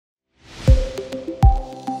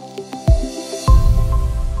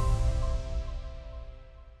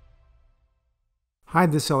Hi,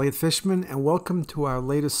 this is Elliot Fishman, and welcome to our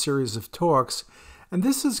latest series of talks. And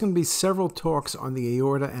this is going to be several talks on the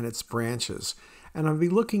aorta and its branches. And I'll be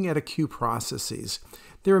looking at acute processes.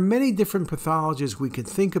 There are many different pathologies we could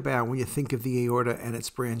think about when you think of the aorta and its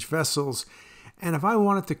branch vessels. And if I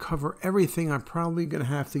wanted to cover everything, I'm probably going to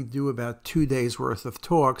have to do about 2 days worth of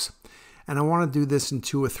talks. And I want to do this in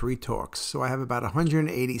 2 or 3 talks. So I have about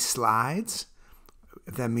 180 slides,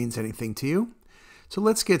 if that means anything to you. So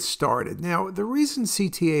let's get started. Now, the reason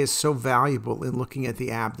CTA is so valuable in looking at the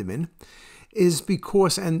abdomen is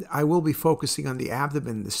because, and I will be focusing on the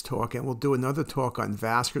abdomen in this talk, and we'll do another talk on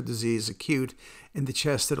vascular disease acute in the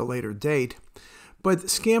chest at a later date. But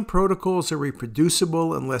scan protocols are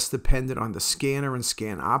reproducible and less dependent on the scanner and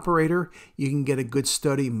scan operator. You can get a good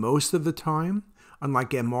study most of the time,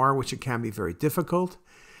 unlike MR, which it can be very difficult.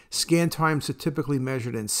 Scan times are typically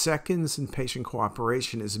measured in seconds, and patient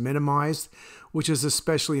cooperation is minimized, which is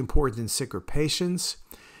especially important in sicker patients.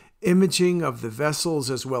 Imaging of the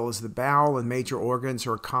vessels as well as the bowel and major organs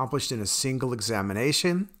are accomplished in a single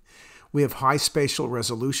examination. We have high spatial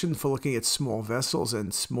resolution for looking at small vessels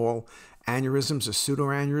and small aneurysms or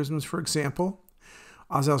pseudoaneurysms, for example.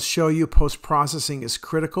 As I'll show you, post-processing is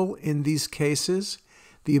critical in these cases.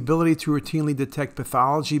 The ability to routinely detect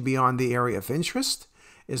pathology beyond the area of interest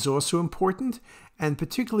is also important, and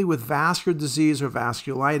particularly with vascular disease or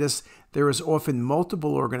vasculitis, there is often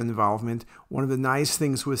multiple organ involvement. One of the nice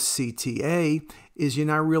things with CTA is you're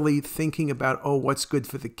not really thinking about, oh, what's good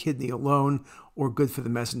for the kidney alone or good for the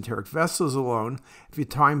mesenteric vessels alone. If you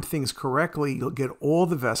time things correctly, you'll get all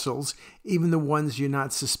the vessels, even the ones you're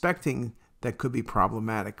not suspecting that could be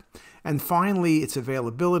problematic. And finally, its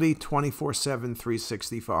availability 24/7,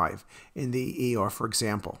 365 in the ER, for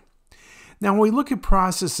example. Now, when we look at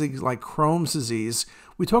processes like Crohn's disease,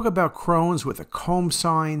 we talk about Crohn's with a comb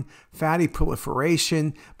sign, fatty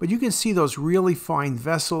proliferation, but you can see those really fine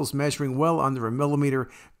vessels measuring well under a millimeter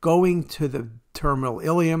going to the terminal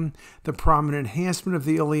ileum. The prominent enhancement of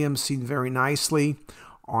the ileum seen very nicely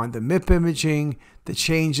on the MIP imaging. The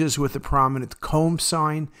changes with the prominent comb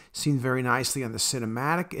sign seen very nicely on the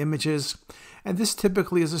cinematic images. And this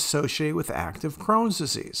typically is associated with active Crohn's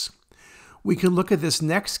disease. We can look at this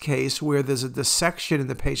next case where there's a dissection in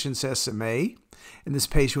the patient's SMA, in this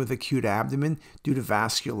patient with acute abdomen due to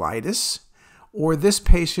vasculitis, or this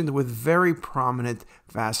patient with very prominent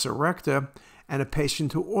vasa recta and a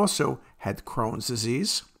patient who also had Crohn's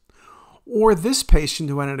disease, or this patient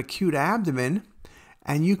who had an acute abdomen,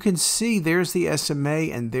 and you can see there's the SMA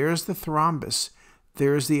and there's the thrombus,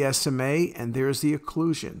 there's the SMA and there's the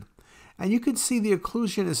occlusion. And you can see the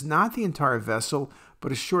occlusion is not the entire vessel,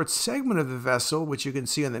 but a short segment of the vessel, which you can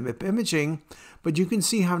see on the MIP imaging. But you can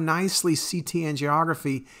see how nicely CT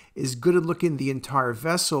angiography is good at looking at the entire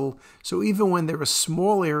vessel. So even when there are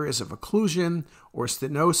small areas of occlusion or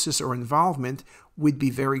stenosis or involvement, we'd be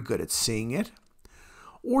very good at seeing it.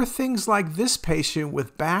 Or things like this patient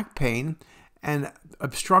with back pain and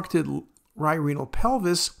obstructed right renal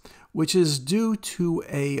pelvis, which is due to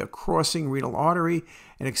a crossing renal artery,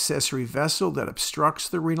 an accessory vessel that obstructs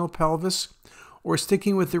the renal pelvis, or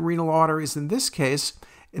sticking with the renal arteries in this case,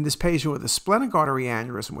 in this patient with a splenic artery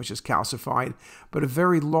aneurysm, which is calcified, but a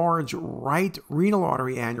very large right renal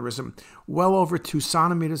artery aneurysm, well over 2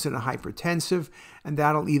 centimeters and a hypertensive, and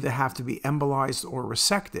that'll either have to be embolized or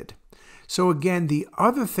resected. So again, the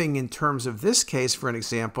other thing in terms of this case, for an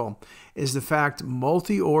example, is the fact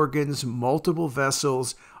multi-organs, multiple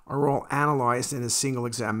vessels are all analyzed in a single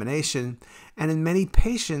examination, and in many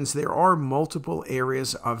patients, there are multiple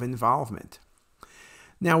areas of involvement.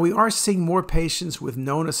 Now, we are seeing more patients with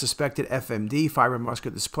known or suspected FMD,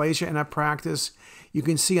 fibromuscular dysplasia, in our practice. You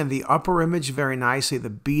can see on the upper image very nicely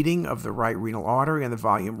the beating of the right renal artery and the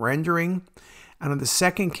volume rendering. And on the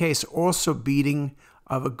second case, also beating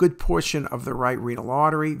of a good portion of the right renal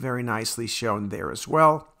artery, very nicely shown there as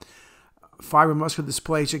well. Fibromuscular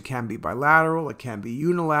dysplasia can be bilateral, it can be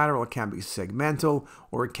unilateral, it can be segmental,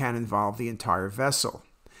 or it can involve the entire vessel.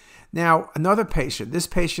 Now, another patient, this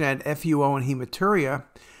patient had FUO and hematuria.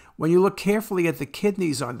 When you look carefully at the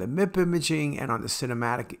kidneys on the MIP imaging and on the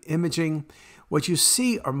cinematic imaging, what you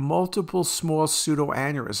see are multiple small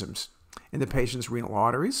pseudoaneurysms in the patient's renal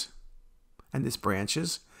arteries and its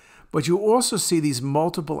branches. But you also see these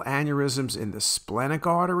multiple aneurysms in the splenic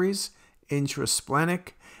arteries,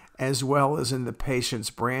 intrasplenic, as well as in the patient's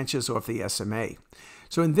branches off the SMA.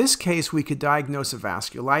 So in this case, we could diagnose a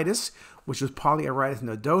vasculitis, which was polyaortic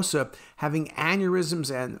nodosa, having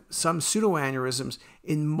aneurysms and some pseudoaneurysms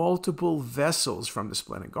in multiple vessels from the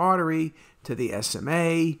splenic artery to the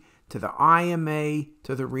SMA, to the IMA,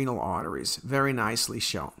 to the renal arteries. Very nicely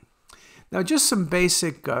shown. Now, just some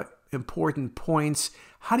basic important points.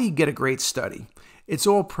 How do you get a great study? It's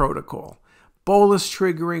all protocol. Bolus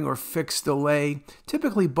triggering or fixed delay.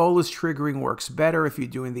 Typically, bolus triggering works better if you're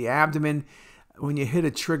doing the abdomen. When you hit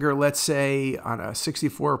a trigger, let's say on a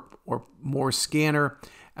 64 or more scanner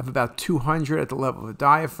of about 200 at the level of the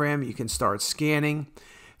diaphragm, you can start scanning.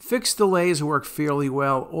 Fixed delays work fairly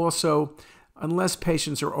well also, unless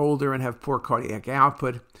patients are older and have poor cardiac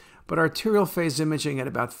output. But arterial phase imaging at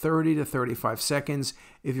about 30 to 35 seconds,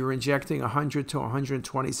 if you're injecting 100 to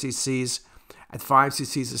 120 cc's at 5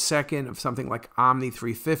 cc's a second of something like Omni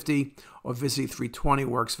 350 or Visi 320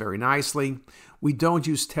 works very nicely. We don't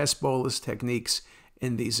use test bolus techniques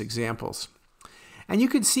in these examples. And you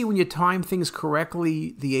can see when you time things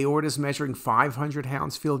correctly, the aorta is measuring 500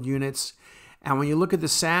 Hounsfield units. And when you look at the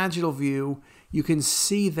sagittal view, you can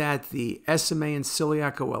see that the SMA and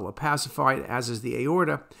celiac are well opacified, as is the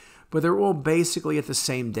aorta, but they're all basically at the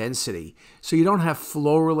same density. So you don't have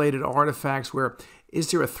flow-related artifacts where, is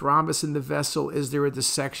there a thrombus in the vessel? Is there a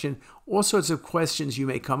dissection? All sorts of questions you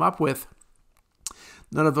may come up with.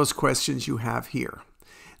 None of those questions you have here.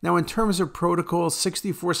 Now, in terms of protocol,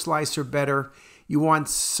 64 slice or better. You want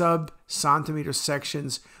sub-centimeter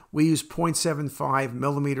sections. We use 0.75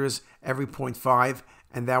 millimeters every 0.5,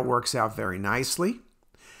 and that works out very nicely.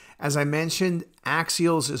 As I mentioned,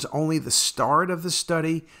 axials is only the start of the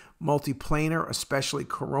study. Multiplanar, especially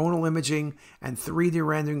coronal imaging, and 3D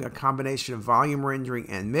rendering, a combination of volume rendering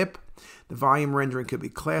and MIP. The volume rendering could be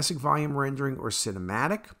classic volume rendering or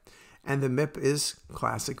cinematic, and the MIP is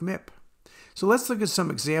classic MIP. So let's look at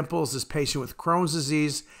some examples. This patient with Crohn's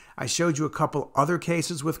disease. I showed you a couple other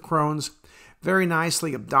cases with Crohn's. Very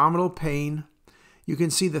nicely, abdominal pain. You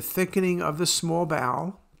can see the thickening of the small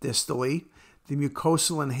bowel distally, the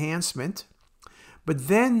mucosal enhancement. But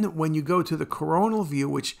then when you go to the coronal view,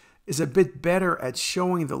 which is a bit better at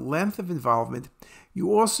showing the length of involvement,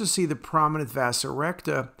 you also see the prominent vasa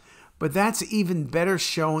recta, but that's even better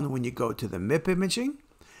shown when you go to the MIP imaging,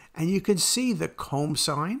 and you can see the comb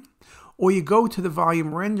sign. Or you go to the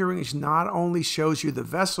volume rendering, which not only shows you the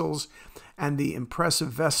vessels and the impressive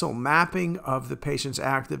vessel mapping of the patient's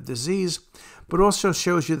active disease, but also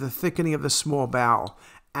shows you the thickening of the small bowel,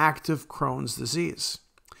 active Crohn's disease.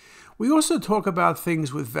 We also talk about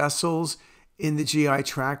things with vessels in the GI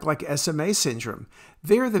tract like SMA syndrome.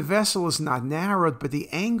 There, the vessel is not narrowed, but the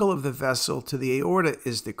angle of the vessel to the aorta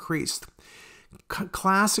is decreased.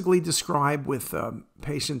 Classically described with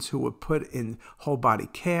patients who were put in whole body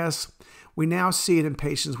casts. We now see it in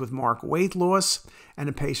patients with marked weight loss and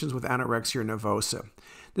in patients with anorexia nervosa.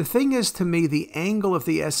 The thing is, to me, the angle of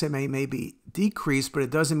the SMA may be decreased, but it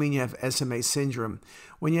doesn't mean you have SMA syndrome.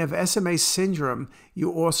 When you have SMA syndrome, you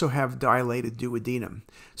also have dilated duodenum.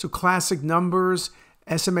 So classic numbers,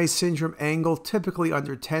 SMA syndrome angle typically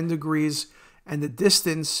under 10 degrees, and the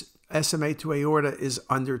distance SMA to aorta is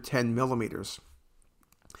under 10 millimeters.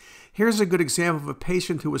 Here's a good example of a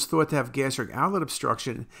patient who was thought to have gastric outlet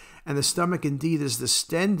obstruction, and the stomach indeed is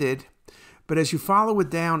distended, but as you follow it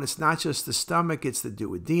down, it's not just the stomach, it's the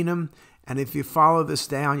duodenum, and if you follow this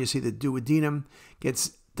down, you see the duodenum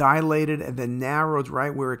gets dilated and then narrowed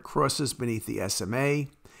right where it crosses beneath the SMA.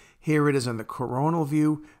 Here it is on the coronal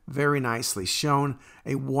view, very nicely shown,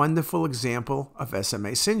 a wonderful example of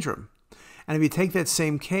SMA syndrome. And if you take that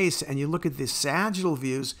same case and you look at the sagittal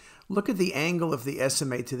views, look at the angle of the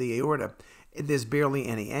SMA to the aorta. There's barely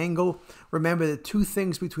any angle. Remember the two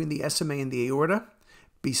things between the SMA and the aorta,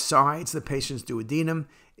 besides the patient's duodenum,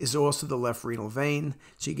 is also the left renal vein.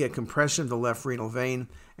 So you get compression of the left renal vein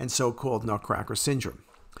and so-called nutcracker syndrome.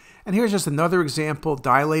 And here's just another example,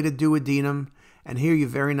 dilated duodenum. And here you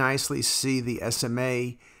very nicely see the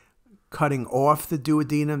SMA cutting off the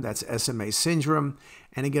duodenum. That's SMA syndrome.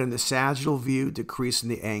 And again, in the sagittal view, decreasing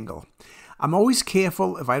the angle. I'm always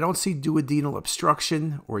careful if I don't see duodenal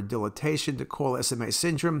obstruction or dilatation to call SMA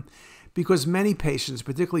syndrome, because many patients,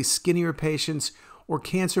 particularly skinnier patients or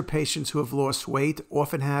cancer patients who have lost weight,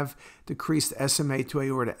 often have decreased SMA to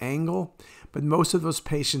aorta angle, but most of those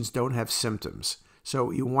patients don't have symptoms.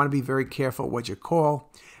 So you want to be very careful what you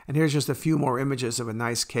call. And here's just a few more images of a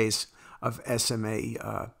nice case of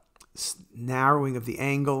SMA narrowing of the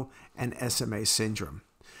angle and SMA syndrome.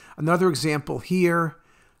 Another example here,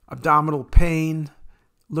 abdominal pain.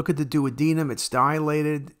 Look at the duodenum, it's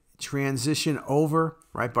dilated, transition over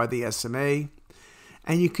right by the SMA.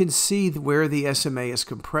 And you can see where the SMA is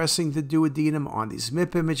compressing the duodenum on these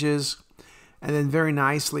MIP images. And then very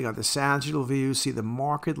nicely on the sagittal view, you see the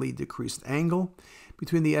markedly decreased angle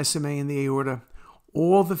between the SMA and the aorta.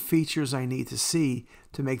 All the features I need to see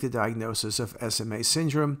to make the diagnosis of SMA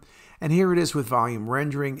syndrome. And here it is with volume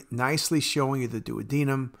rendering, nicely showing you the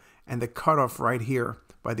duodenum and the cutoff right here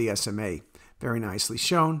by the SMA. Very nicely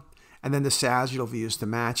shown. And then the sagittal views to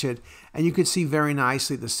match it. And you can see very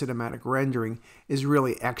nicely the cinematic rendering is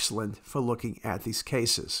really excellent for looking at these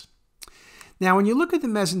cases. Now, when you look at the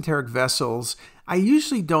mesenteric vessels, I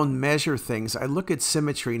usually don't measure things. I look at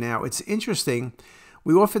symmetry. Now, it's interesting.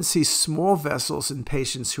 We often see small vessels in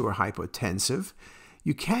patients who are hypotensive.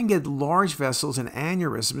 You can get large vessels and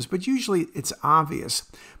aneurysms, but usually it's obvious.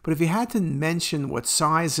 But if you had to mention what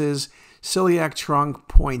size is, celiac trunk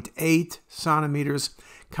 0.8 centimeters,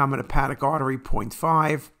 common hepatic artery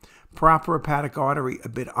 0.5, proper hepatic artery a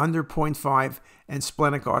bit under 0.5, and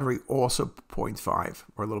splenic artery also 0.5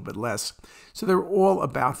 or a little bit less. So they're all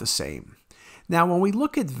about the same. Now, when we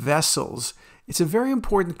look at vessels, it's a very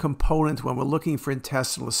important component when we're looking for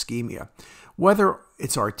intestinal ischemia. Whether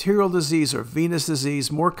it's arterial disease or venous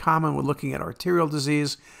disease, more common when looking at arterial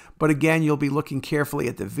disease, but again, you'll be looking carefully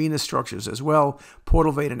at the venous structures as well,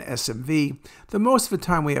 portal vein and SMV. The most of the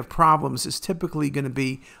time we have problems is typically going to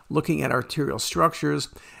be looking at arterial structures,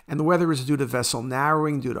 and whether it's due to vessel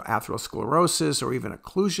narrowing, due to atherosclerosis, or even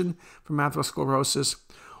occlusion from atherosclerosis,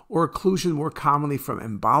 or occlusion more commonly from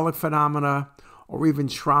embolic phenomena, or even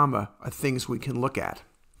trauma are things we can look at.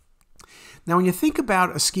 Now, when you think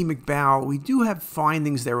about ischemic bowel, we do have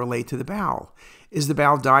findings that relate to the bowel. Is the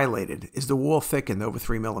bowel dilated? Is the wall thickened over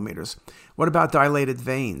 3 millimeters? What about dilated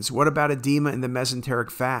veins? What about edema in the mesenteric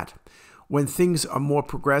fat? When things are more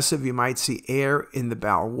progressive, you might see air in the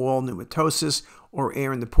bowel wall, pneumatosis, or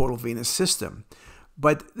air in the portal venous system.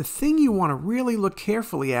 But the thing you want to really look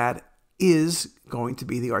carefully at is going to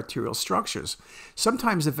be the arterial structures.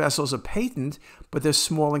 Sometimes the vessels are patent, but they're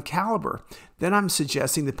small in caliber. Then I'm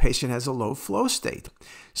suggesting the patient has a low flow state.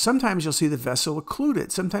 Sometimes you'll see the vessel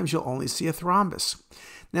occluded. Sometimes you'll only see a thrombus.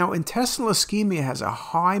 Now, intestinal ischemia has a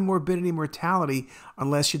high morbidity mortality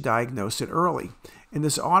unless you diagnose it early. In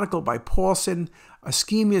this article by Paulson,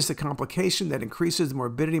 ischemia is the complication that increases the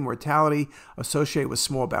morbidity mortality associated with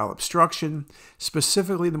small bowel obstruction.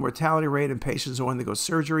 Specifically, the mortality rate in patients who undergo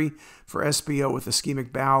surgery for SBO with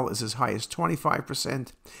ischemic bowel is as high as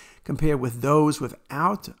 25%, compared with those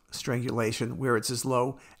without strangulation, where it's as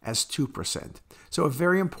low as 2%. So a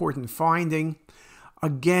very important finding.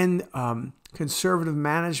 Again, conservative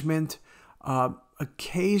management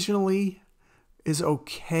occasionally is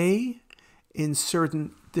okay in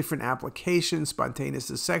certain different applications, spontaneous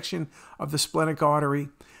dissection of the splenic artery.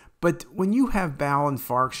 But when you have bowel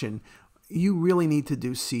infarction, you really need to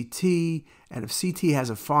do CT, and if CT has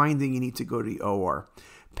a finding, you need to go to the OR.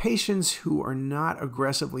 Patients who are not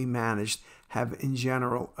aggressively managed have, in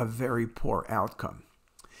general, a very poor outcome.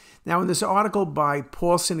 Now, in this article by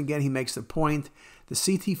Paulson, again, he makes the point, the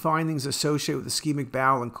CT findings associated with ischemic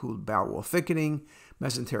bowel include bowel wall thickening,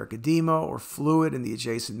 mesenteric edema or fluid in the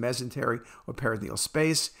adjacent mesentery or peritoneal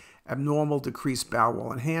space, abnormal decreased bowel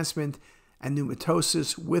wall enhancement, and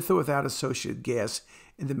pneumatosis with or without associated gas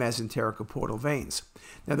in the mesenteric or portal veins.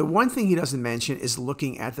 Now, the one thing he doesn't mention is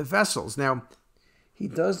looking at the vessels. Now, he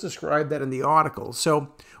does describe that in the article.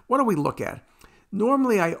 So what do we look at?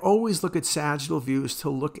 Normally, I always look at sagittal views to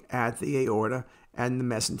look at the aorta and the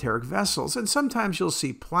mesenteric vessels. And sometimes you'll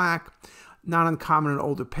see plaque, not uncommon in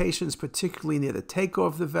older patients, particularly near the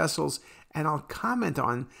takeoff of the vessels. And I'll comment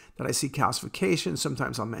on that I see calcification.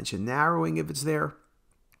 Sometimes I'll mention narrowing if it's there.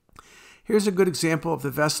 Here's a good example of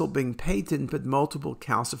the vessel being patent, but multiple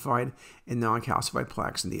calcified and non-calcified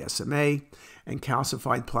plaques in the SMA, and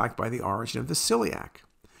calcified plaque by the origin of the celiac.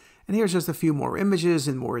 And here's just a few more images,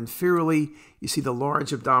 and more inferiorly, you see the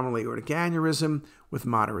large abdominal aortic aneurysm with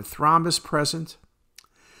moderate thrombus present.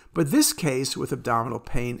 But this case with abdominal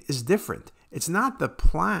pain is different. It's not the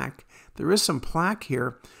plaque. There is some plaque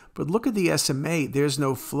here, but look at the SMA. There's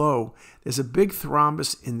no flow. There's a big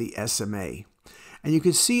thrombus in the SMA. And you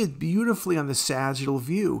can see it beautifully on the sagittal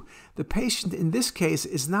view. The patient in this case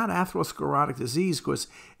is not atherosclerotic disease because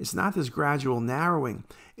it's not this gradual narrowing.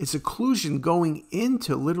 It's occlusion going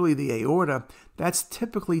into literally the aorta. That's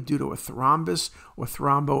typically due to a thrombus or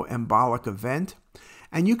thromboembolic event.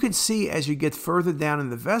 And you can see as you get further down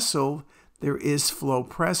in the vessel, there is flow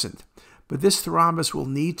present. But this thrombus will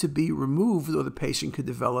need to be removed or the patient could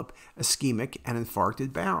develop ischemic and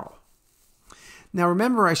infarcted bowel. Now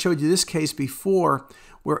remember, I showed you this case before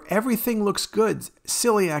where everything looks good.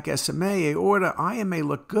 Celiac, SMA, aorta, IMA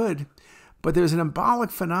look good, but there's an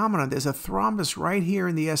embolic phenomenon. There's a thrombus right here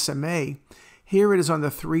in the SMA. Here it is on the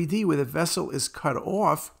 3D where the vessel is cut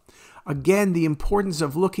off. Again, the importance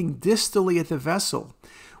of looking distally at the vessel.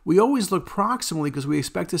 We always look proximally because we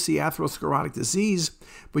expect to see atherosclerotic disease,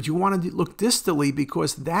 but you want to look distally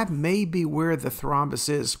because that may be where the thrombus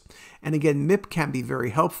is. And again, MIP can be very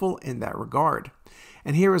helpful in that regard.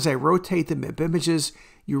 And here, as I rotate the MIP images,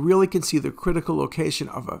 you really can see the critical location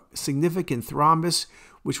of a significant thrombus,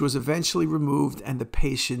 which was eventually removed and the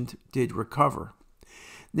patient did recover.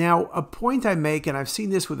 Now, a point I make, and I've seen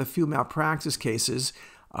this with a few malpractice cases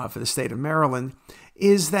for the state of Maryland,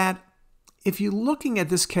 is that if you're looking at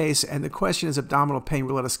this case and the question is abdominal pain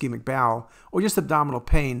related ischemic bowel, or just abdominal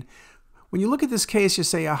pain, when you look at this case, you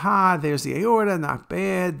say, aha, there's the aorta, not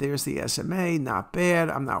bad. There's the SMA, not bad.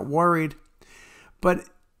 I'm not worried. But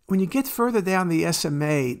when you get further down the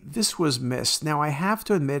SMA, this was missed. Now, I have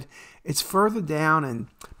to admit, it's further down and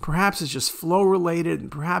perhaps it's just flow related and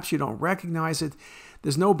perhaps you don't recognize it.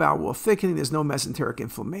 There's no bowel wall thickening. There's no mesenteric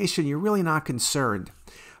inflammation. You're really not concerned.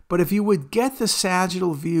 But if you would get the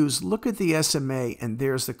sagittal views, look at the SMA and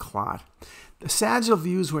there's the clot. The sagittal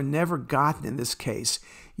views were never gotten in this case.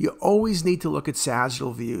 You always need to look at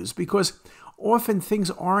sagittal views because often things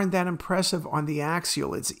aren't that impressive on the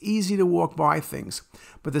axial. It's easy to walk by things.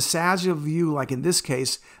 But the sagittal view, like in this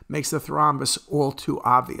case, makes the thrombus all too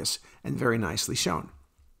obvious and very nicely shown.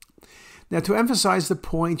 Now, to emphasize the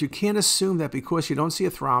point, you can't assume that because you don't see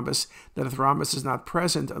a thrombus, that a thrombus is not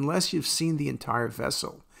present unless you've seen the entire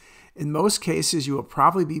vessel. In most cases, you will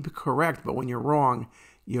probably be correct, but when you're wrong,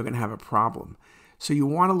 you're going to have a problem. So you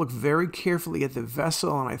want to look very carefully at the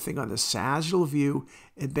vessel, and I think on the sagittal view,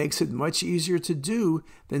 it makes it much easier to do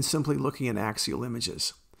than simply looking at axial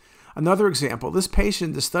images. Another example, this patient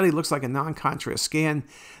in the study looks like a non-contrast scan.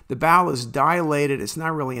 The bowel is dilated. It's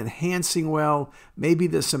not really enhancing well. Maybe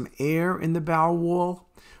there's some air in the bowel wall.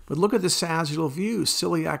 But look at the sagittal view.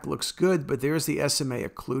 Celiac looks good, but there's the SMA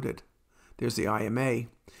occluded. There's the IMA.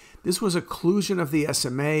 This was occlusion of the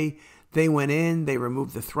SMA. They went in, they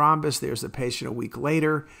removed the thrombus. There's the patient a week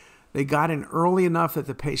later. They got in early enough that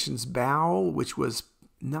the patient's bowel, which was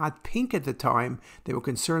not pink at the time, they were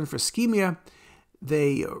concerned for ischemia.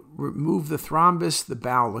 They removed the thrombus. The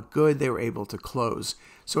bowel looked good. They were able to close.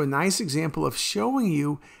 So a nice example of showing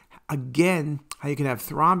you, again, how you can have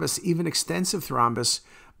thrombus, even extensive thrombus,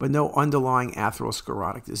 but no underlying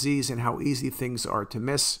atherosclerotic disease, and how easy things are to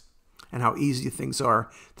miss and how easy things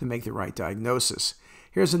are to make the right diagnosis.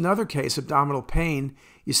 Here's another case, abdominal pain.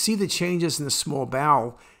 You see the changes in the small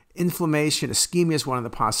bowel. Inflammation, ischemia is one of the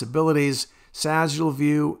possibilities. Sagittal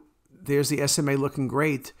view, there's the SMA looking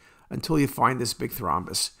great until you find this big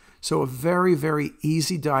thrombus. So a very, very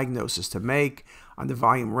easy diagnosis to make. On the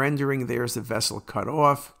volume rendering, there's the vessel cut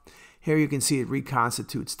off. Here you can see it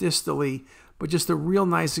reconstitutes distally, but just a real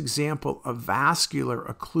nice example of vascular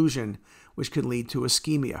occlusion, which can lead to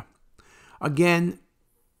ischemia. Again,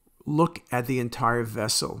 look at the entire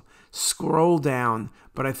vessel. Scroll down,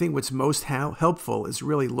 but I think what's most helpful is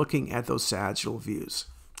really looking at those sagittal views.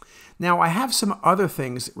 Now, I have some other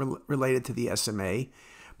things related to the SMA,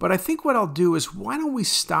 but I think what I'll do is, why don't we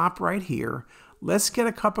stop right here? Let's get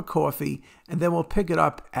a cup of coffee, and then we'll pick it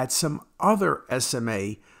up at some other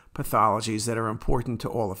SMA pathologies that are important to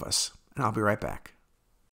all of us. And I'll be right back.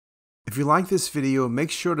 If you like this video, make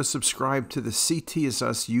sure to subscribe to the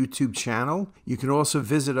CTisus YouTube channel. You can also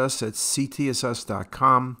visit us at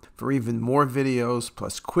ctisus.com for even more videos,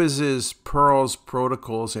 plus quizzes, pearls,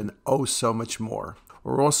 protocols, and oh so much more.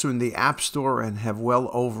 We're also in the App Store and have well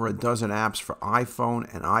over a dozen apps for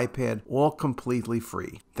iPhone and iPad, all completely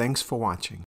free. Thanks for watching.